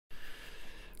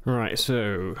Right,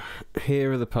 so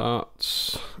here are the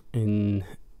parts in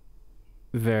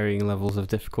varying levels of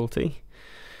difficulty.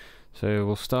 So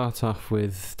we'll start off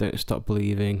with Don't Stop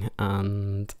Believing,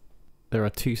 and there are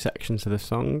two sections to the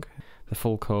song. The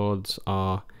full chords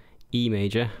are E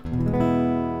major,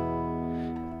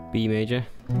 B major,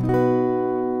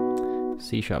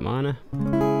 C sharp minor,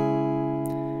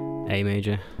 A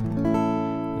major,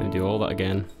 and then do all that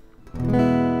again.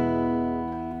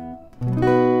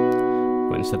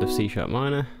 But instead of C sharp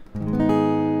minor,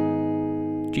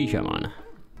 G sharp minor.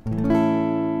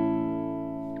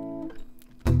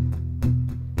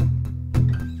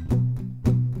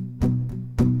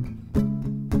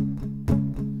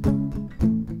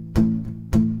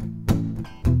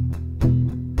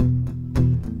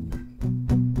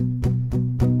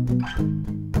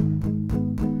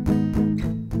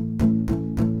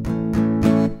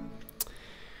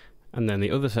 And then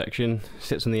the other section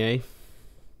sits on the A,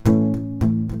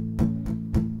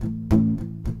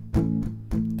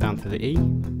 down to the E,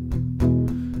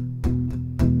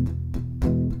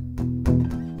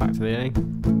 back to the A,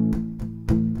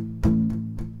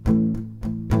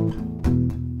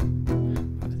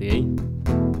 back to the E.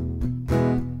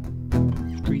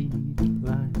 Street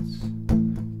lights,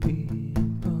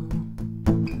 people.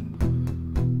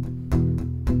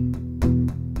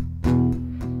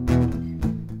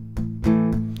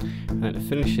 And it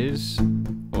finishes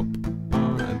up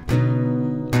on a B.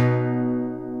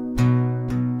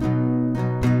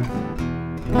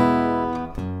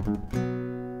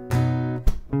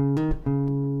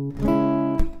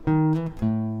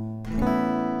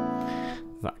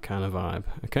 That kind of vibe,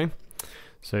 okay?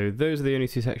 So those are the only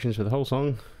two sections for the whole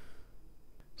song.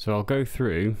 So I'll go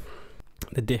through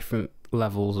the different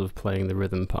levels of playing the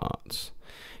rhythm parts.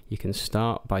 You can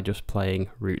start by just playing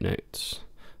root notes.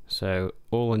 So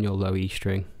all on your low E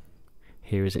string.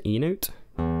 Here is an E note,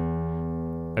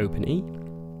 open E.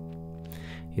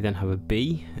 You then have a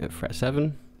B at fret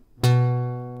 7.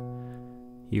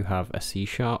 You have a C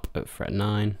sharp at fret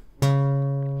 9.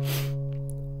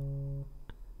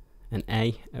 An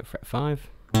A at fret 5.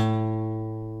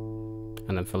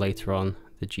 And then for later on,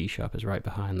 the G sharp is right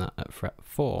behind that at fret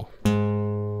 4.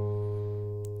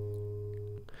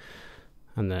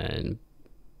 And then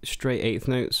straight eighth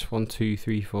notes, 1, 2,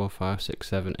 3, 4, 5, 6,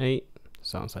 7, 8,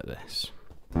 sounds like this.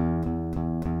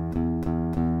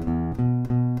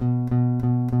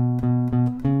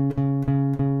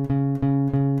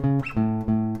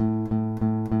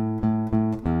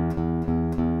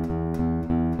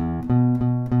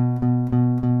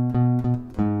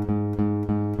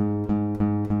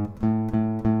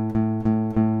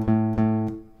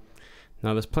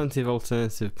 Now there's plenty of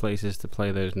alternative places to play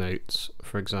those notes.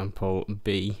 For example,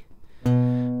 B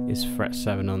is fret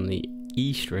 7 on the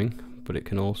E string, but it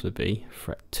can also be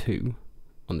fret 2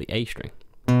 on the A string.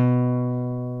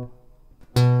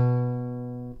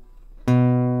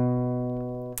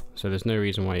 So there's no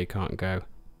reason why you can't go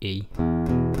E,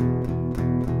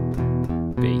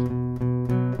 B.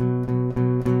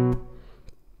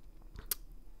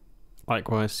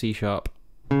 Likewise, C sharp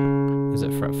is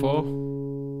at fret 4.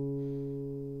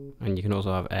 And you can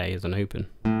also have A as an open.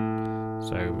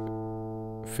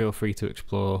 So feel free to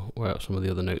explore where some of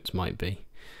the other notes might be.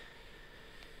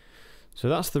 So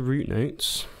that's the root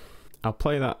notes. I'll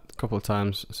play that a couple of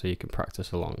times so you can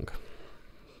practice along.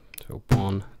 So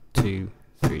 1, 2,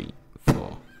 3,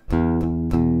 4.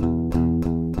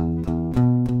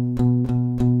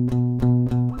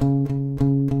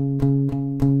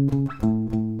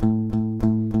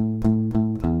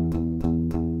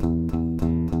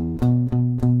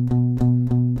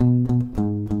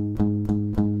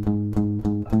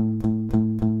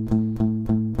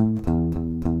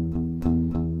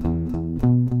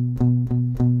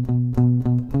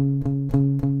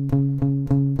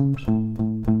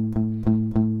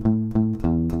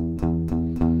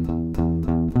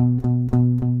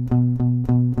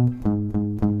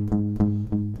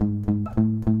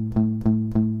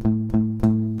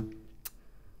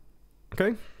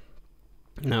 Okay,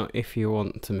 now if you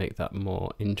want to make that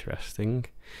more interesting,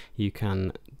 you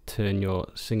can turn your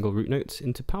single root notes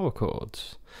into power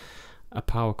chords. A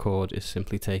power chord is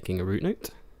simply taking a root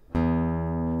note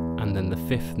and then the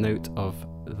fifth note of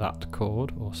that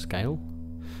chord or scale.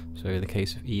 So in the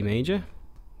case of E major,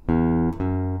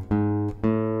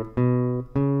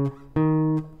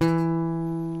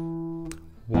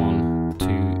 one,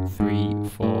 2, 3,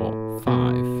 4,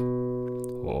 5,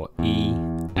 or E,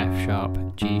 F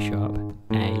sharp, G sharp,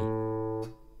 A,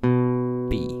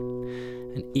 B.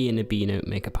 An E and a B note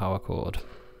make a power chord.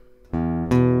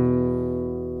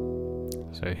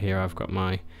 So here I've got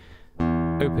my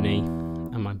open E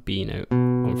and my B note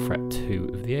on on fret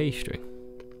 2 of the A string.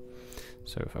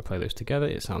 So if I play those together,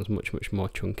 it sounds much, much more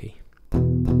chunky.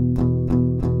 And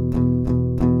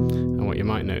what you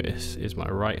might notice is my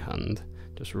right hand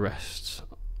just rests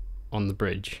on the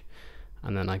bridge,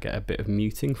 and then I get a bit of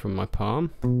muting from my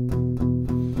palm.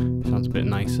 Sounds a bit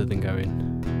nicer than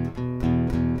going.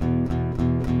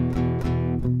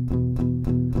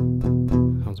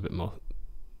 Sounds a bit more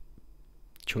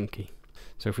chunky.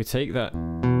 So if we take that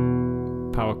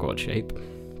power chord shape,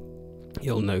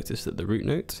 you'll notice that the root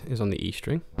note is on the E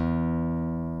string,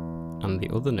 and the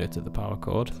other note of the power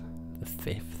chord, the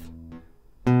 5th,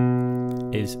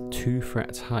 is 2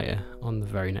 frets higher on the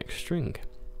very next string.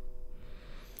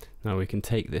 Now we can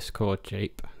take this chord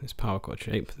shape, this power chord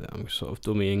shape that I'm sort of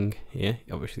dummying here.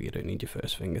 Obviously you don't need your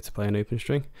first finger to play an open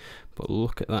string, but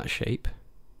look at that shape.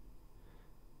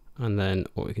 And then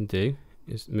what we can do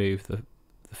is move the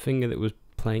finger that was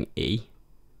playing E,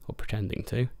 or pretending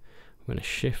to. We're going to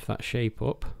shift that shape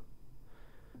up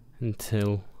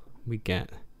until we get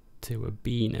to a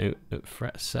B note at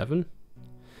fret 7.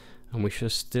 And we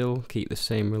should still keep the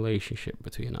same relationship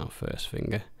between our first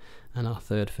finger and our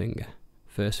third finger.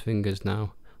 First finger's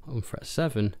now on fret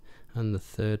 7, and the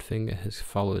third finger has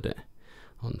followed it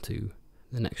onto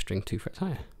the next string 2 frets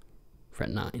higher, fret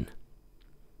 9.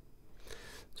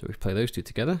 So we play those two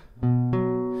together.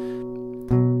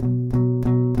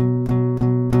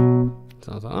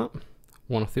 Sounds like that.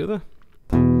 One off the other.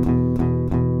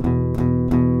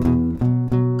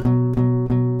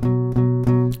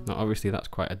 Now obviously that's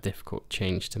quite a difficult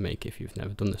change to make if you've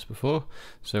never done this before,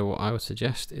 so what I would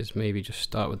suggest is maybe just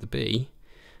start with the B,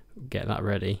 get that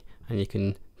ready, and you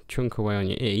can chunk away on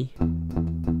your E and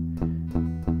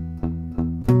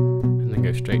then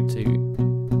go straight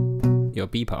to your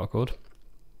B power chord.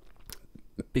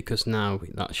 Because now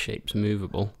that shape's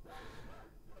movable,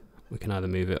 we can either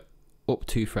move it up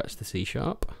 2 frets to C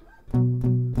sharp, and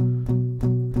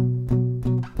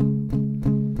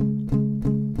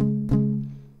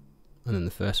then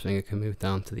the first finger can move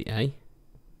down to the A,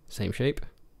 same shape,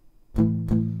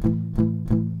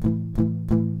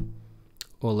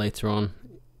 or later on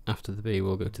after the B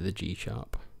we'll go to the G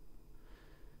sharp.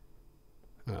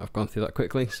 I've gone through that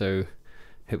quickly, so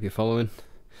hope you're following.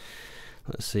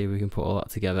 Let's see if we can put all that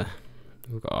together.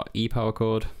 We've got our E power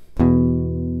chord,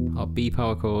 our B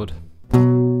power chord,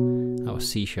 our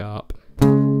C sharp,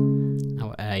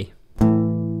 our A,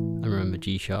 and remember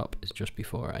G sharp is just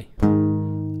before A,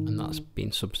 and that's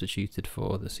been substituted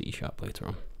for the C sharp later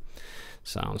on.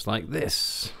 Sounds like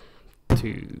this.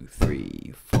 2,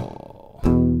 3, 4.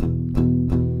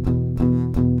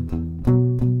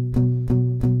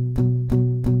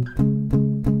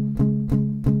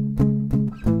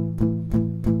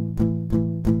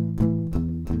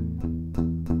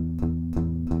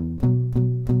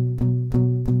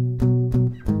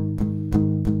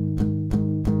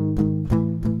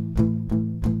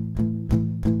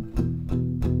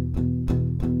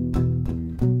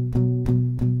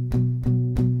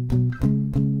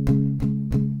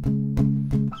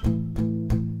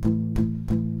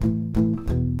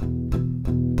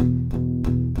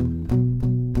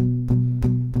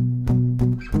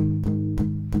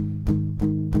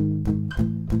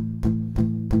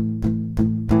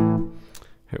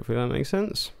 Hopefully that makes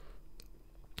sense.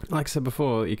 Like I said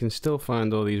before, you can still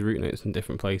find all these root notes in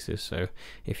different places, so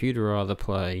if you'd rather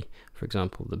play, for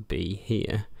example, the B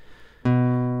here,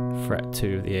 fret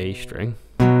 2 of the A string,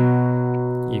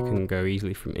 you can go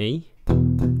easily from E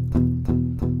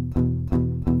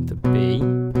to B,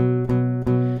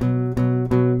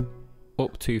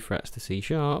 up 2 frets to C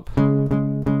sharp,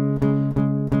 and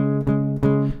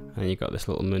you've got this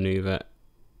little maneuver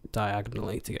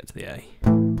diagonally to get to the A.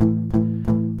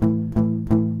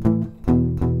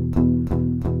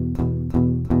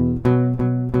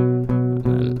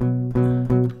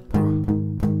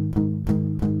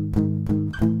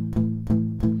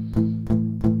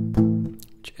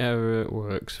 Whichever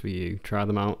works for you, try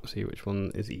them out, see which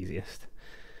one is easiest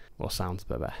or sounds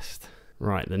the best.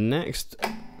 Right, the next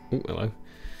one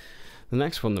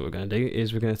that we're going to do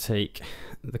is we're going to take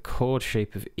the chord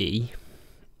shape of E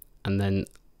and then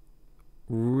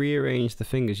rearrange the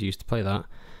fingers used to play that,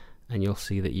 and you'll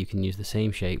see that you can use the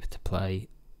same shape to play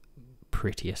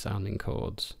prettier sounding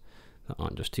chords that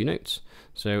aren't just 2 notes.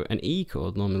 So an E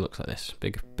chord normally looks like this,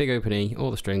 big open E,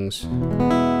 all the strings.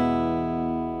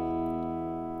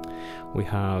 We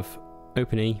have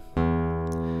open E,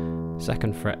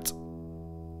 2nd fret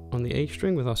on the A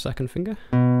string with our 2nd finger,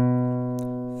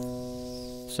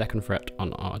 2nd fret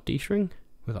on our D string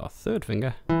with our 3rd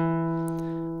finger,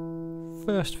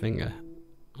 1st finger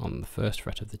on the 1st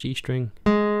fret of the G string,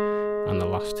 and the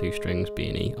last 2 strings, B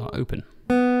and E, are open.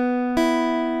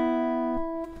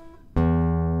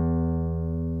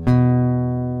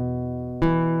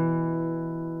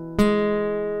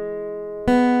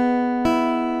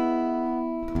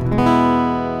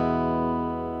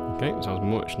 Okay, sounds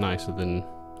much nicer than,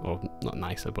 or not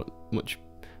nicer, but much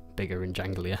bigger and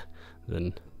janglier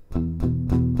than.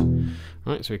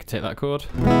 Right, so we can take that chord.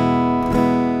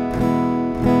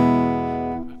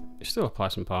 Still apply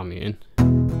some palm muting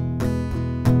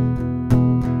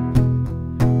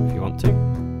if you want to.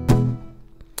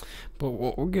 But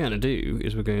what we're going to do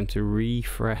is we're going to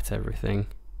re-fret everything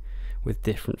with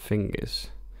different fingers.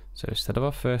 So instead of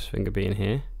our first finger being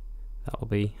here, that'll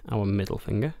be our middle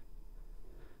finger.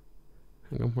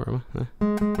 Hang on, where am I?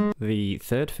 There. The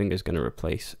third finger is going to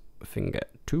replace finger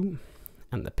 2,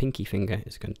 and the pinky finger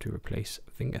is going to replace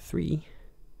finger 3.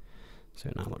 So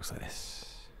now it looks like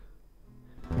this.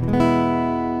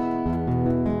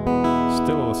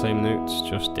 Still all the same notes,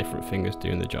 just different fingers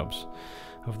doing the jobs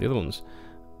of the other ones.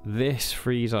 This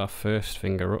frees our first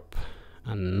finger up,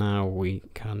 and now we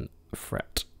can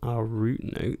fret our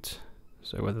root note.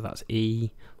 So whether that's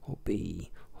E or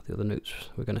B or the other notes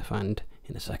we're going to find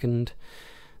in a second,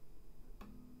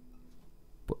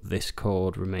 but this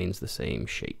chord remains the same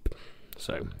shape.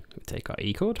 So we take our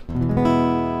E chord,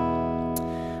 and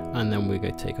then we're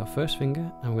going to take our first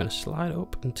finger and we're going to slide it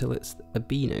up until it's a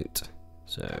B note.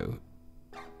 So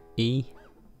E,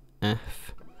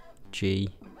 F, G,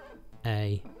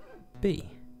 A, B.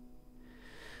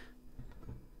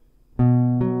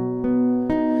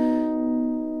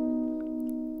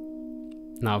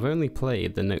 Now I've only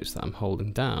played the notes that I'm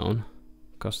holding down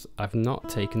because I've not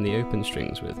taken the open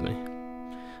strings with me.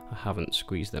 I haven't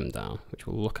squeezed them down, which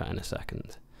we'll look at in a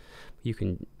second. You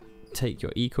can take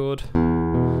your E chord,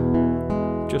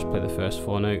 just play the first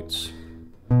 4 notes,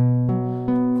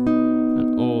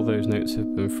 and all those notes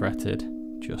have been fretted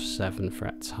just 7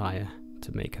 frets higher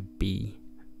to make a B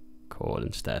chord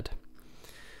instead.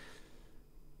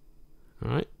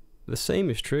 Alright, the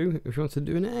same is true if you want to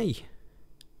do an A.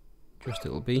 Just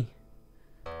it'll be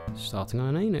starting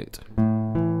on an A note.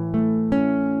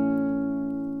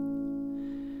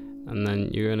 And then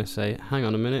you're going to say, hang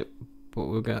on a minute, but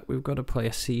we've got to play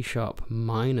a C sharp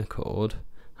minor chord.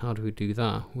 How do we do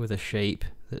that with a shape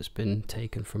that's been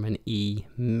taken from an E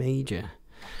major?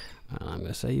 And I'm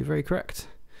going to say you're very correct.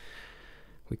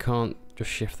 We can't just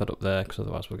shift that up there because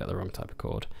otherwise we'll get the wrong type of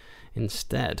chord.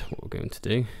 Instead, what we're going to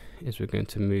do is we're going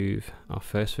to move our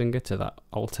first finger to that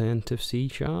alternative C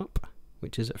sharp,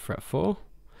 which is at fret 4,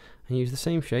 and use the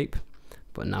same shape,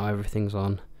 but now everything's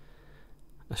on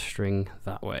a string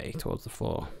that way towards the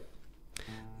floor.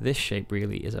 This shape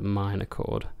really is a minor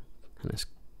chord, and it's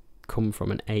come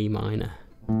from an A minor.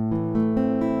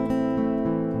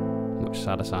 Much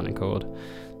sadder sounding chord.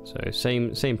 So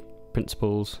same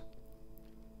principles,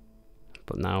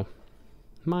 but now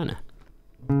minor.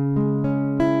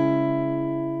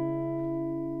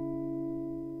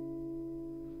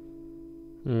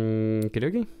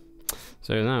 Okey-dokey.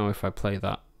 So now if I play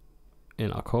that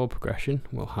in our chord progression,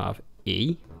 we'll have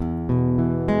E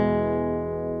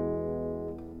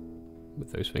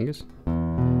with those fingers.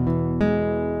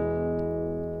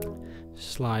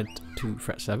 Slide to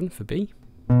fret 7 for B.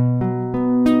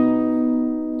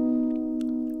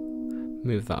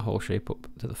 Move that whole shape up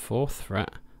to the 4th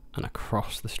fret and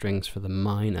across the strings for the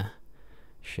minor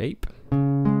shape.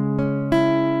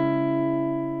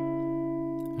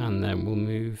 And then we'll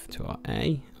move to our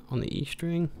A on the E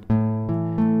string,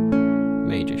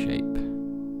 major shape.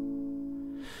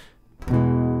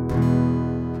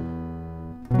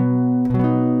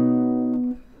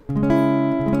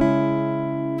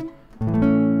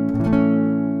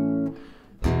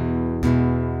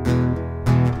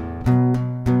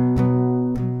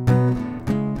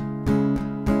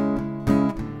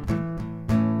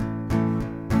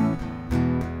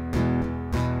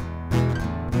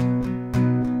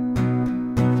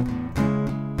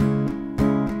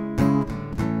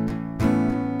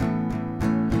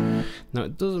 Now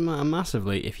it doesn't matter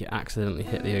massively if you accidentally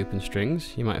hit the open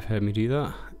strings. You might have heard me do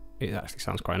that. It actually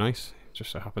sounds quite nice. It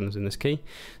just so happens in this key.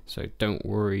 So don't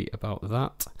worry about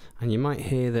that. And you might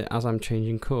hear that as I'm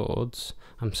changing chords,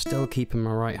 I'm still keeping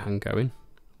my right hand going.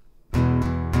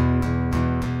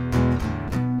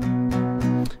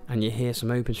 And you hear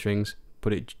some open strings,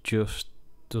 but it just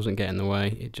doesn't get in the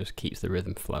way. It just keeps the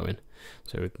rhythm flowing.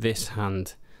 So this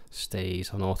hand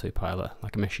stays on autopilot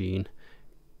like a machine,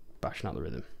 bashing out the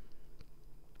rhythm.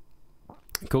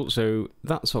 Cool, so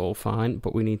that's all fine,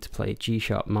 but we need to play G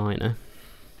sharp minor.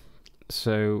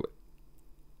 So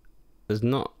there's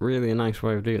not really a nice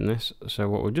way of doing this, so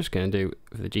what we're just going to do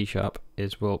for the G sharp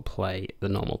is we'll play the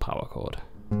normal power chord.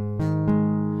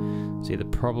 See, the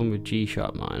problem with G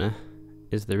sharp minor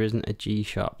is there isn't a G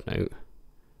sharp note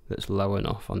that's low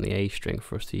enough on the A string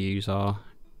for us to use our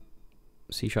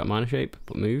C sharp minor shape,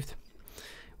 but moved.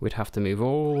 We'd have to move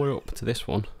all the way up to this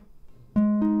one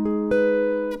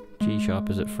sharp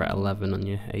is at fret 11 on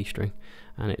your A string,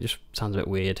 and it just sounds a bit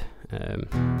weird.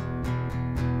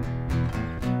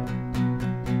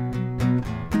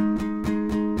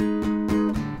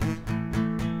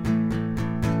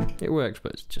 It works,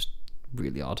 but it's just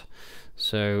really odd.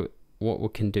 So what we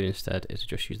can do instead is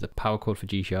just use the power chord for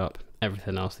G sharp,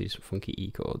 everything else these funky E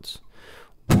chords.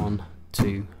 1,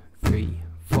 2, 3,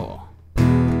 4.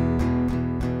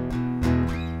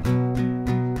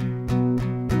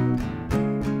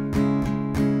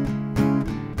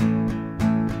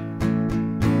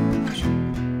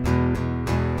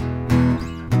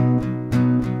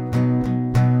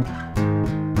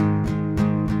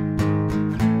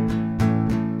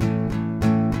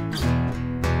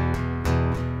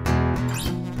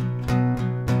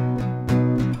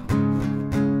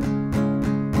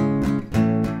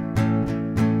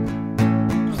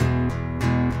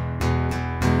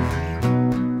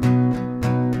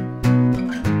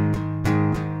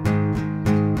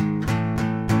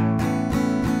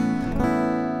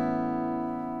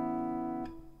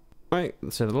 Right,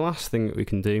 so the last thing that we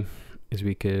can do is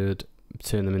we could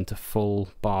turn them into full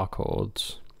bar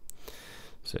chords.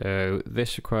 So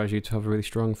this requires you to have a really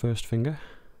strong first finger.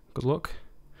 Good luck.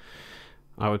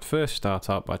 I would first start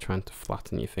out by trying to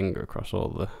flatten your finger across all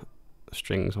the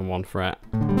strings on one fret.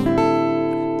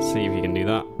 See if you can do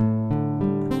that.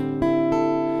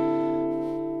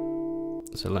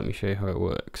 So let me show you how it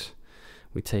works.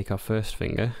 We take our first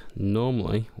finger.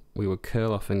 Normally we would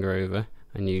curl our finger over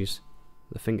and use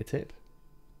the fingertip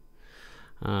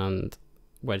and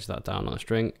wedge that down on a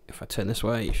string. If I turn this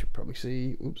way, you should probably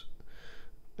see, oops,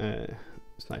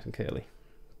 it's nice and curly.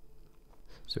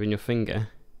 So in your finger,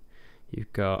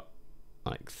 you've got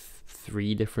like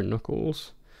 3 different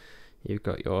knuckles. You've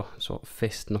got your sort of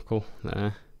fist knuckle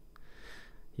there.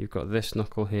 You've got this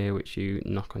knuckle here, which you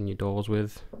knock on your doors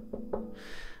with.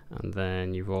 And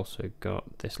then you've also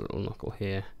got this little knuckle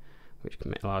here, which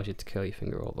allows you to curl your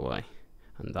finger all the way.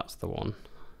 And that's the one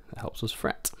that helps us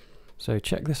fret. So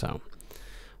check this out.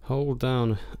 Hold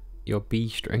down your B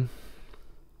string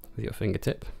with your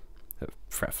fingertip at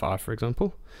fret 5, for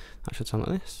example. That should sound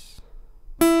like this.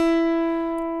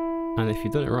 And if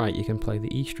you've done it right, you can play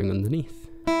the E string underneath.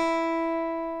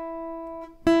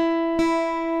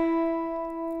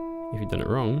 If you've done it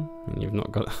wrong and you've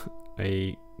not got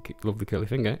a lovely curly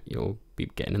finger, you'll be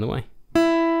getting in the way.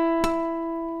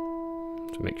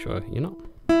 So make sure you're not.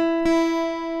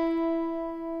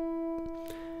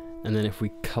 And then if we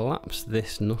collapse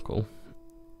this knuckle,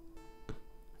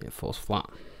 it falls flat.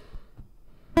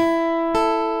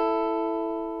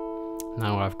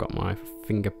 Now I've got my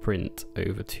fingerprint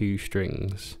over 2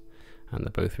 strings and they're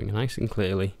both ringing nice and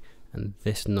clearly, and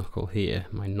this knuckle here,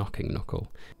 my knocking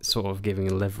knuckle, sort of giving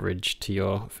leverage to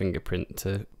your fingerprint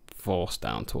to force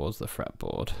down towards the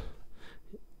fretboard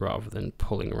rather than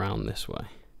pulling around this way.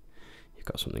 You've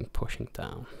got something pushing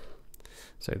down.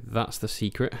 So that's the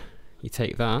secret. You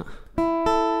take that,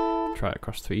 try it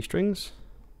across 3 strings,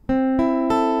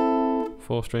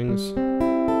 4 strings.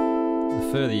 The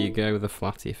further you go, the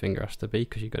flatter your finger has to be,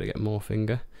 because you've got to get more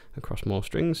finger across more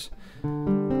strings.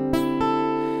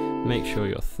 Make sure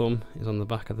your thumb is on the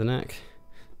back of the neck,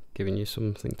 giving you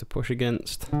something to push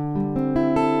against.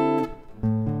 And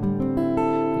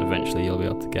eventually you'll be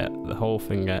able to get the whole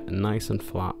finger nice and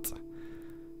flat.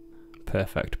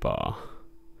 Perfect bar.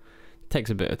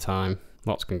 Takes a bit of time.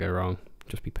 Lots can go wrong,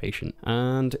 just be patient.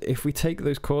 And if we take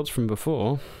those chords from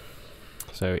before,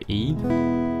 so E,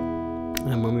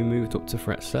 and when we moved up to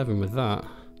fret 7 with that,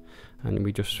 and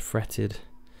we just fretted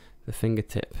the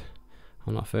fingertip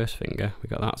on our first finger, we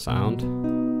got that sound.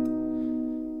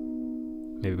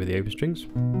 Maybe with the open strings.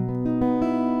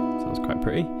 Sounds quite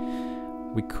pretty.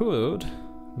 We could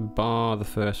bar the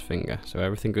first finger, so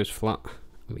everything goes flat,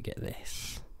 and we get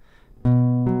this.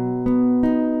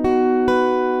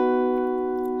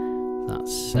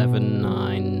 That's 7,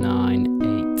 9,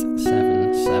 9, 8,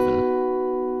 7, 7.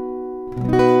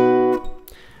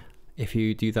 If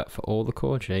you do that for all the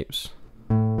chord shapes,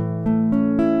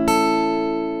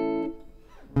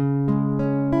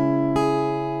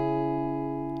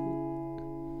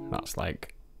 that's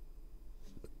like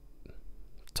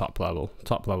top level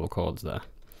chords there.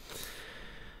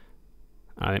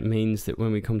 And it means that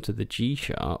when we come to the G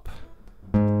sharp,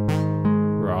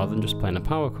 rather than just playing a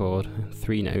power chord,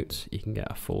 3 notes, you can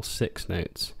get a full 6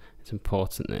 notes. It's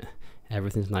important that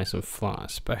everything's nice and flat,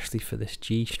 especially for this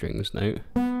G strings note.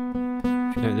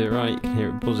 If you don't do it right, you can hear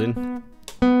it buzzing.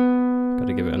 Got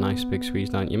to give it a nice big squeeze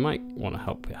down. You might want to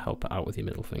help it out with your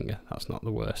middle finger. That's not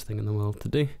the worst thing in the world to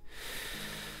do.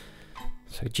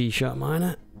 So G sharp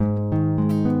minor.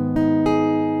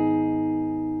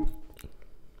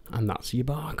 And And that's your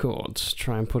bar chords.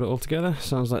 Try and put it all together.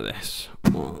 Sounds like this.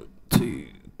 1, 2,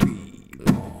 3,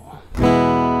 4.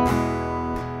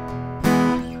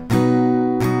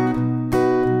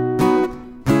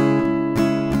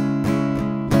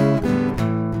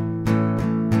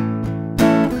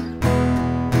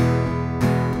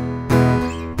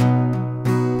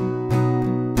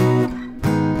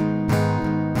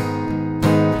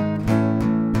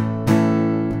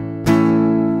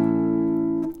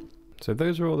 So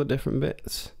those are all the different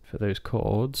bits for those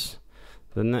chords.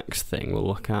 The next thing we'll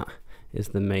look at is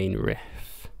the main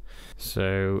riff.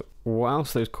 So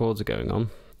whilst those chords are going on,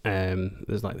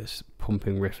 there's like this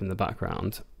pumping riff in the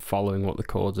background following what the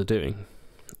chords are doing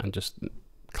and just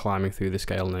climbing through the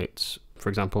scale notes. For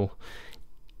example,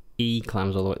 E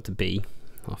climbs all the way up to B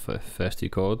off the first two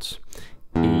chords.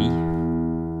 E.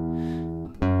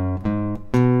 And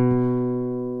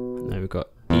then we've got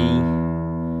E,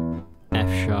 F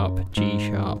sharp, G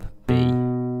sharp, B.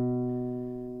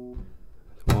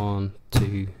 1,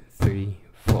 2, 3,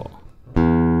 4.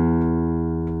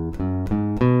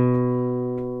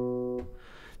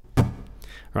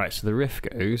 Right, so the riff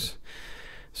goes,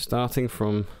 starting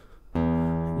from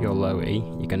your low E,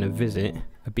 you're going to visit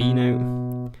a B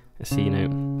note, a C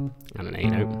note, and an A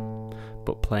note,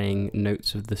 but playing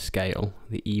notes of the scale,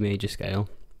 the E major scale,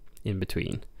 in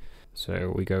between.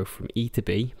 So we go from E to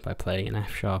B by playing an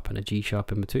F sharp and a G sharp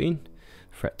in between,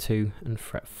 fret 2 and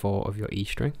fret 4 of your E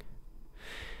string.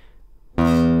 A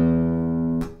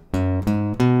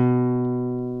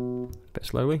bit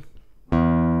slowly.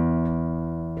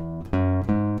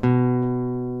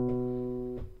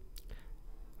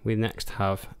 We next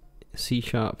have C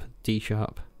sharp, D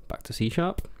sharp, back to C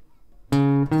sharp.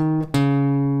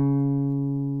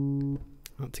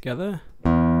 That together.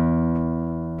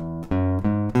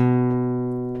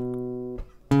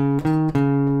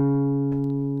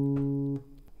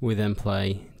 We then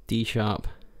play D sharp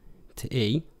to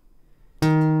E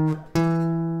and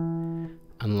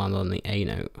land on the A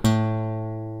note.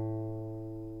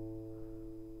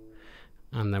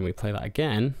 And then we play that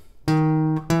again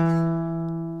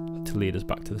to lead us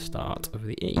back to the start of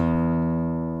the E.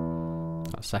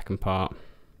 That second part.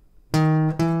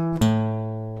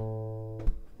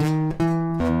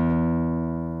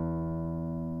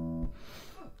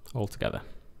 All together.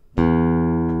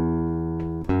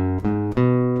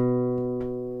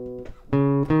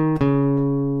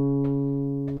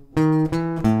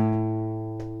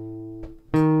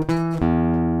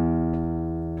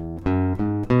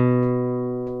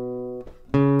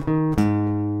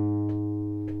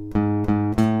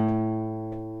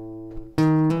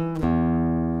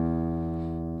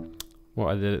 What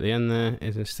I did at the end there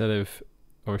is, instead of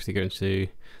obviously going to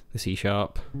the C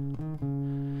sharp,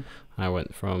 I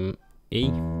went from E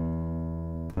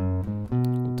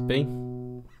to B,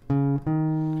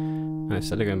 and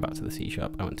instead of going back to the C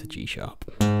sharp, I went to G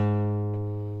sharp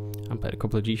and played a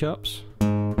couple of G sharps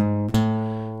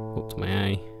up to my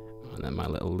A, and then my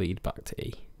little lead back to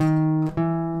E.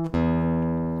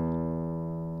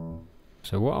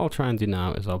 So what I'll try and do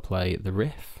now is I'll play the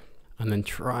riff and then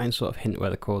try and sort of hint where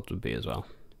the chords would be as well.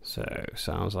 So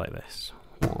sounds like this.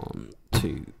 1,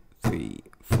 2, 3,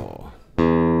 4.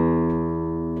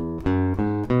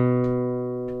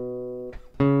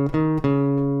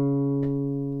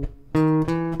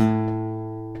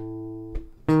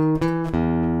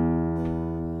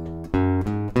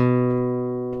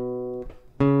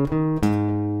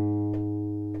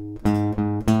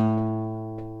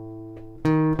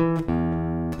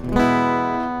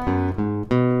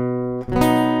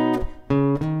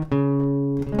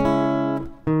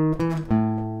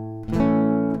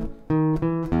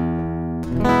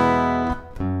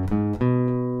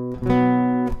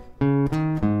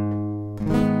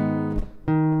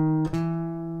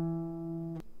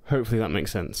 Hopefully that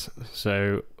makes sense.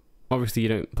 So obviously you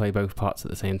don't play both parts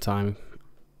at the same time.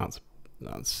 That's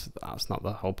not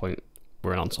the whole point.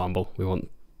 We're an ensemble. We want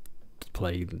to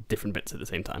play different bits at the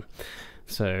same time.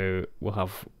 So we'll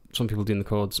have some people doing the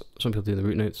chords, some people doing the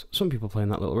root notes, some people playing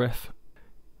that little riff.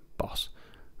 Boss.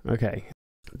 Okay.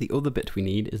 The other bit we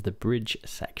need is the bridge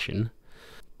section.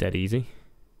 Dead easy.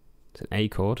 It's an A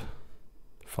chord,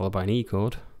 followed by an E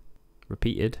chord,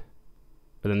 repeated,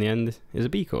 but then the end is a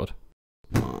B chord.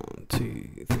 1,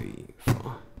 2, 3,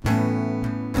 4.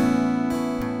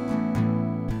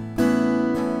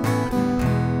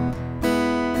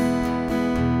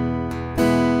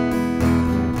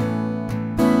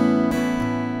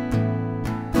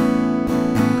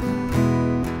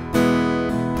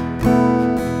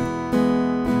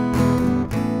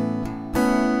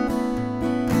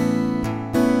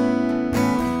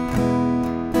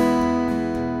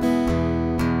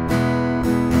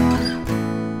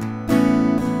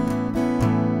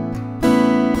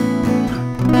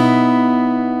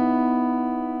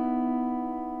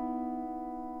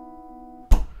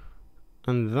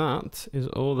 And that is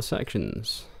all the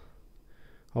sections.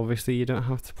 Obviously you don't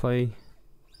have to play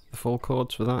the full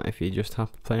chords for that. If you just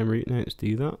have to play them root notes,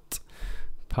 do that.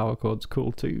 Power chords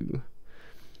cool too.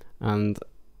 And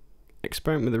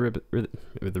experiment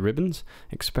with the ribbons.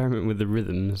 Experiment with the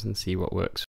rhythms and see what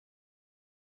works.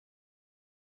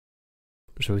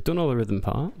 So we've done all the rhythm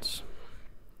parts.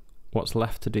 What's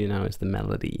left to do now is the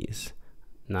melodies.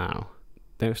 Now,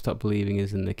 Don't Stop Believing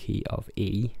is in the key of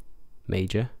E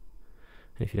major.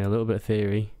 And if you know a little bit of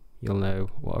theory, you'll know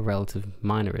what a relative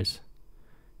minor is.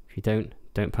 If you don't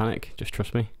panic, just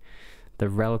trust me. The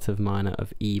relative minor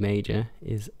of E major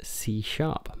is C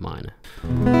sharp minor. So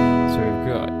we've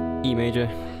got E major,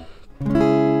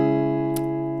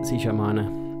 C sharp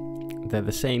minor. They're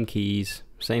the same keys,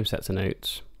 same sets of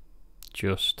notes,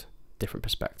 just different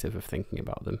perspective of thinking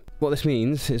about them. What this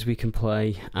means is we can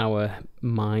play our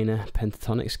minor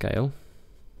pentatonic scale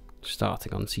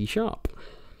starting on C sharp.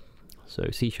 So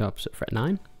C sharp's at fret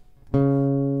 9.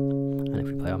 And if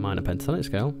we play our minor pentatonic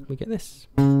scale, we get this.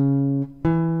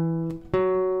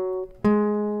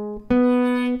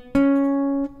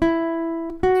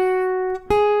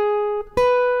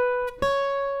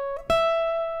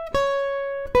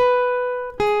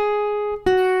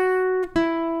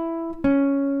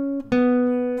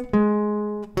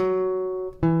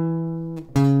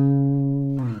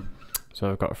 So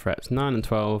I've got frets 9 and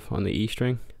 12 on the E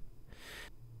string,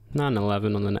 9 and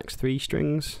 11 on the next 3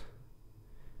 strings,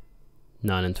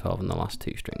 9 and 12 on the last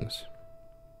 2 strings.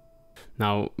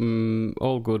 Now,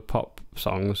 all good pop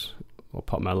songs or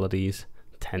pop melodies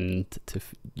tend to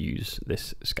use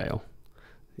this scale.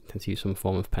 They tend to use some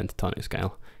form of pentatonic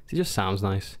scale. It just sounds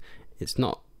nice. It's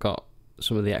not got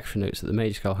some of the extra notes that the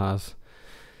major scale has,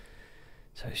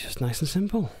 so it's just nice and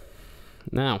simple.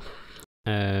 Now,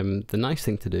 the nice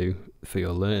thing to do for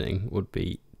your learning would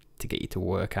be to get you to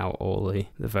work out all the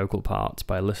vocal parts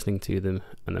by listening to them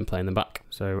and then playing them back.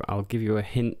 So I'll give you a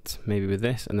hint maybe with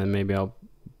this, and then maybe I'll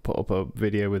put up a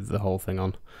video with the whole thing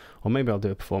on, or maybe I'll do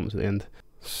a performance at the end.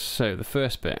 So the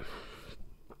first bit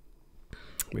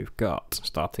we've got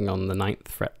starting on the 9th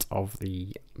fret of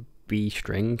the B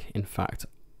string. In fact,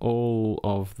 all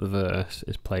of the verse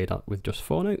is played out with just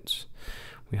 4 notes.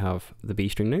 We have the B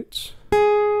string notes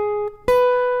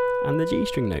and the G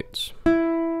string notes.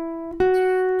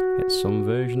 It's some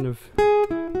version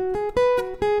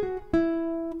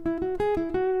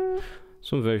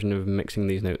of mixing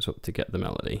these notes up to get the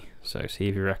melody. So see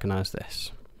if you recognise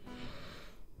this.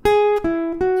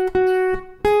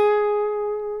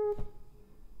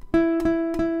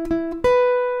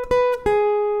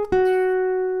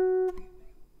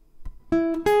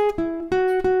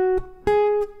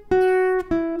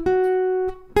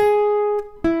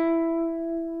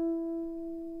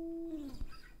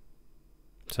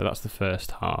 So that's the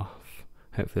first half.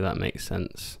 Hopefully that makes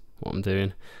sense what I'm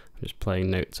doing. I'm just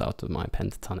playing notes out of my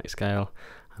pentatonic scale,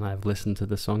 and I've listened to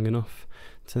the song enough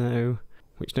to know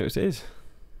which notes it is.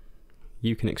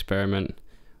 You can experiment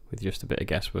with just a bit of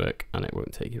guesswork and it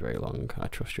won't take you very long. I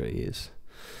trust your ears.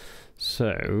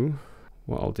 So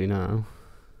what I'll do now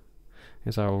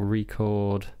is I'll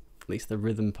record at least the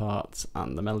rhythm parts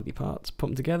and the melody parts, put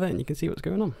them together, and you can see what's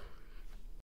going on.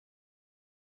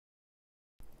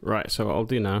 Right, so what I'll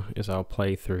do now is I'll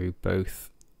play through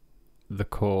both the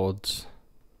chords,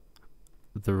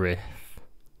 the riff,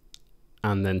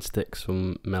 and then stick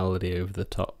some melody over the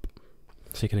top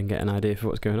so you can get an idea for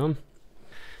what's going on.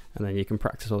 And then you can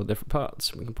practice all the different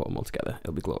parts, we can put them all together,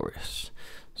 it'll be glorious.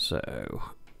 So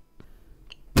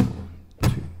 1,